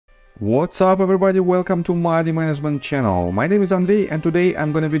What's up everybody, welcome to Money Management channel. My name is Andrei and today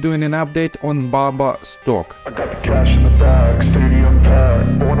I'm gonna be doing an update on Baba stock. I got the cash in the bag, stadium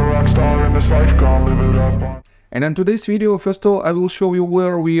packed, born a rock star in this life, gonna live it up. And in today's video, first of all, I will show you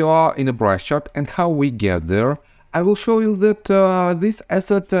where we are in the price chart and how we get there. I will show you that this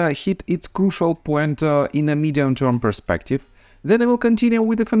asset hit its crucial point in a medium-term perspective. Then I will continue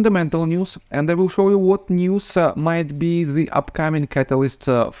with the fundamental news and I will show you what news might be the upcoming catalyst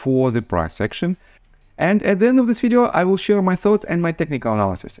for the price action. And at the end of this video, I will share my thoughts and my technical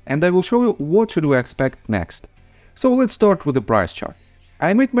analysis, and I will show you what should we expect next. So let's start with the price chart.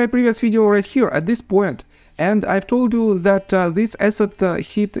 I made my previous video right here at this point, and I've told you that this asset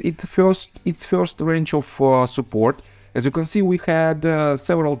hit its first range of support. As you can see, we had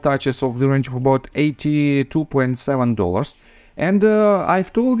several touches of the range of about $82.7. And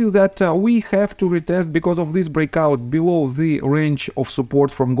I've told you that we have to retest because of this breakout below the range of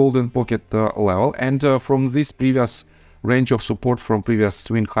support from golden pocket level and from this previous range of support from previous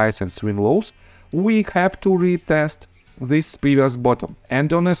swing highs and swing lows. We have to retest this previous bottom.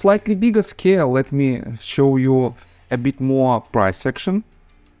 And on a slightly bigger scale, let me show you a bit more price action.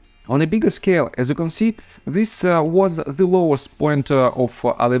 On a bigger scale, as you can see, this was the lowest point of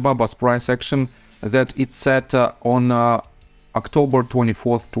Alibaba's price action that it set on October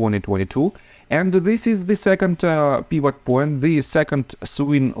 24th, 2022, and this is the second pivot point, the second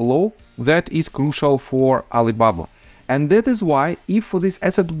swing low that is crucial for Alibaba. And that is why if this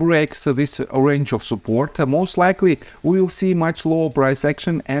asset breaks this range of support, most likely we will see much lower price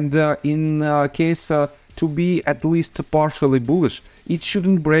action, and in case to be at least partially bullish, it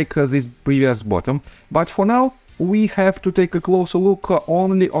shouldn't break this previous bottom. But for now, we have to take a closer look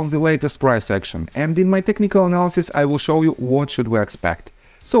only on the latest price action, and in my technical analysis I will show you what should we expect.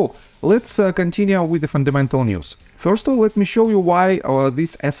 So let's continue with the fundamental news. First of all, let me show you why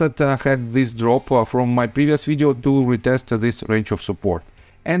this asset had this drop from my previous video to retest this range of support.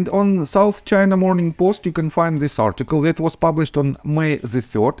 And on South China Morning Post you can find this article that was published on May the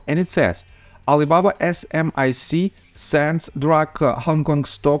 3rd, and it says Alibaba SMIC sends drag Hong Kong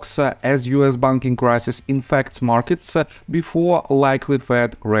stocks as US banking crisis infects markets before likely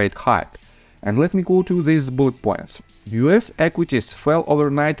Fed rate hike. And let me go to these bullet points. US equities fell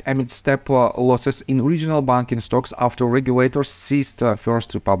overnight amid step losses in regional banking stocks after regulators seized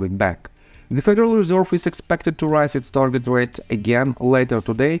First Republic Bank. The Federal Reserve is expected to raise its target rate again later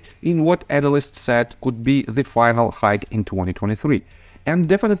today in what analysts said could be the final hike in 2023. And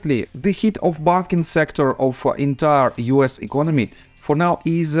definitely the hit of banking sector of entire US economy for now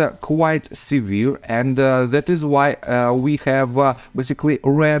is quite severe, and that is why we have basically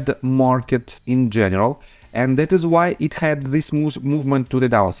red market in general, and that is why it had this movement to the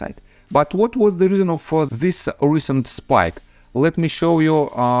downside. But what was the reason of this recent spike? Let me show you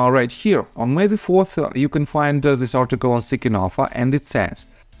right here. On May the 4th you can find this article on Seeking Alpha, and it says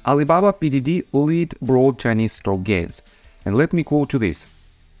Alibaba PDD lead broad Chinese stock gains. And let me quote to this.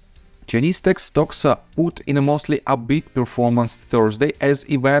 Chinese tech stocks put in a mostly upbeat performance Thursday as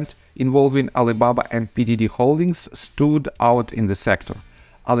event involving Alibaba and PDD holdings stood out in the sector.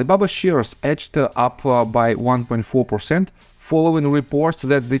 Alibaba shares edged up by 1.4% following reports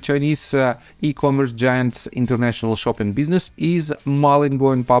that the Chinese e-commerce giant's international shopping business is mulling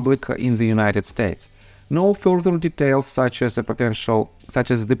going public in the United States. No further details such as the potential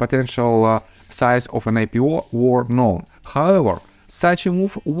size of an IPO were known. However, such a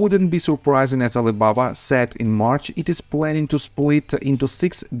move wouldn't be surprising, as Alibaba said in March it is planning to split into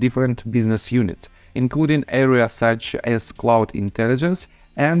 6 different business units, including areas such as cloud intelligence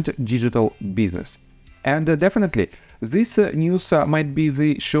and digital business. And definitely, this news might be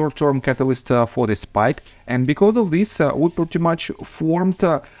the short-term catalyst for the spike, and because of this, we pretty much formed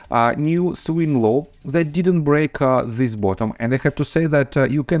a new swing low that didn't break this bottom. And I have to say that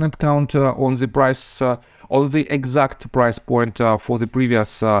you cannot count on the price, on the exact price point for the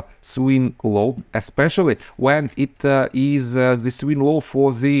previous swing low, especially when it is the swing low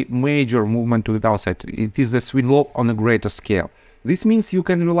for the major movement to the downside. It is the swing low on a greater scale. This means you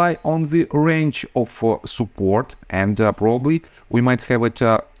can rely on the range of support, and probably we might have it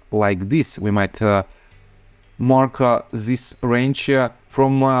like this. We might mark this range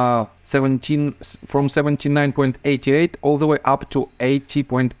from 79.88 all the way up to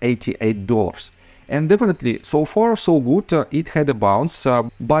 $80.88. And definitely, so far so good, it had a bounce,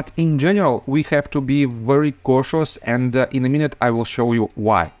 but in general we have to be very cautious, and in a minute I will show you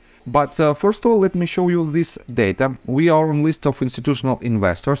why. But first of all, let me show you this data. We are on list of institutional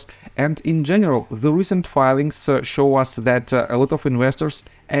investors, and in general the recent filings show us that a lot of investors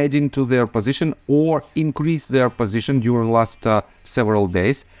adding to their position or increase their position during last several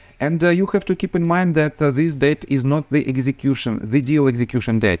days. And you have to keep in mind that this date is not the deal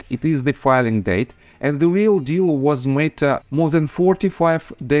execution date. It is the filing date, and the real deal was made more than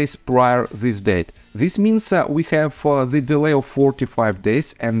 45 days prior this date. This means we have the delay of 45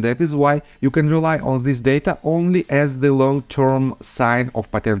 days, and that is why you can rely on this data only as the long-term sign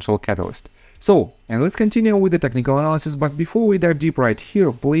of potential catalyst. So, and let's continue with the technical analysis, but before we dive deep right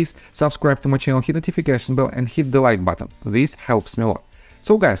here, please subscribe to my channel, hit notification bell and hit the like button. This helps me a lot.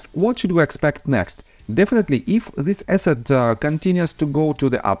 So guys, what should we expect next? Definitely, if this asset continues to go to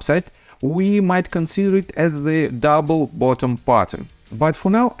the upside, we might consider it as the double bottom pattern. But for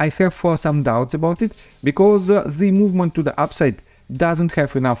now, I have some doubts about it, because the movement to the upside doesn't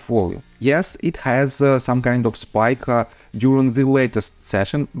have enough volume. Yes, it has some kind of spike during the latest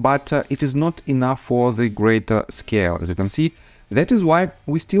session, but it is not enough for the greater scale, as you can see. That is why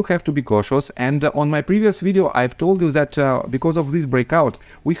we still have to be cautious, and on my previous video I've told you that because of this breakout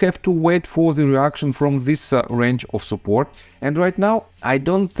we have to wait for the reaction from this range of support, and right now I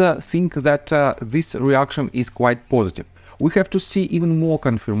don't think that this reaction is quite positive. We have to see even more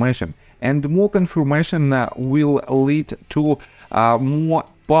confirmation, and more confirmation will lead to more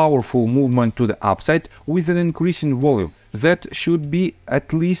powerful movement to the upside with an increase in volume. That should be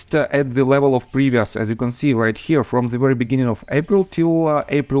at least at the level of previous, as you can see right here, from the very beginning of April till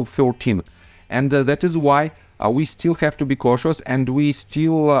April 13th. And that is why we still have to be cautious, and we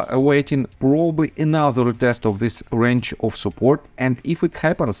still awaiting probably another retest of this range of support. And if it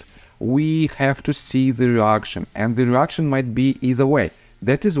happens, we have to see the reaction, and the reaction might be either way.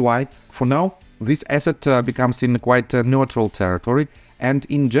 That is why for now this asset becomes in quite neutral territory. And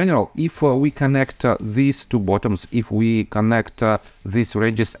in general, if we connect these two bottoms, if we connect these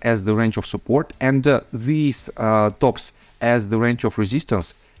ranges as the range of support and these tops as the range of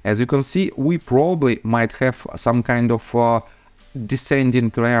resistance, as you can see, we probably might have some kind of descending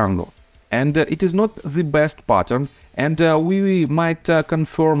triangle. And it is not the best pattern, and we might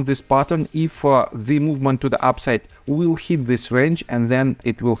confirm this pattern if the movement to the upside will hit this range, and then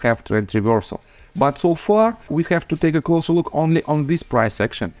it will have trend reversal. But so far we have to take a closer look only on this price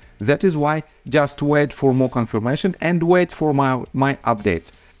action. That is why just wait for more confirmation and wait for my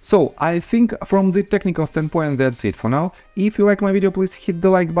updates. So I think from the technical standpoint that's it for now. If you like my video, please hit the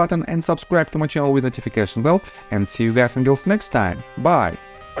like button and subscribe to my channel with notification bell, and see you guys until next time. Bye!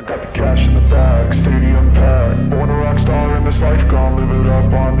 I got the cash in the bag, stadium packed. Born a rock star in this life, gon' live it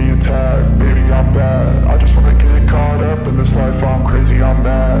up on the attack. Baby, I'm bad, I just wanna get caught up in this life. I'm crazy, I'm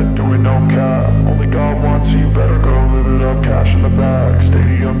mad, doing no cap. Only God wants, so you better go live it up. Cash in the bag,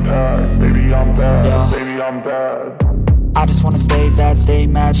 stadium packed. Baby, I'm bad, yeah. Baby, I'm bad. I just wanna stay bad, stay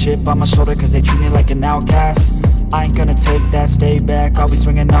mad. Chip on my shoulder cause they treat me like an outcast. I ain't gonna take that, stay back. I'll be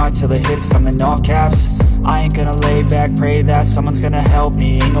swinging hard till the hits come in all caps. I ain't gonna lay back, pray that someone's gonna help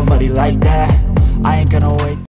me. Ain't nobody like that.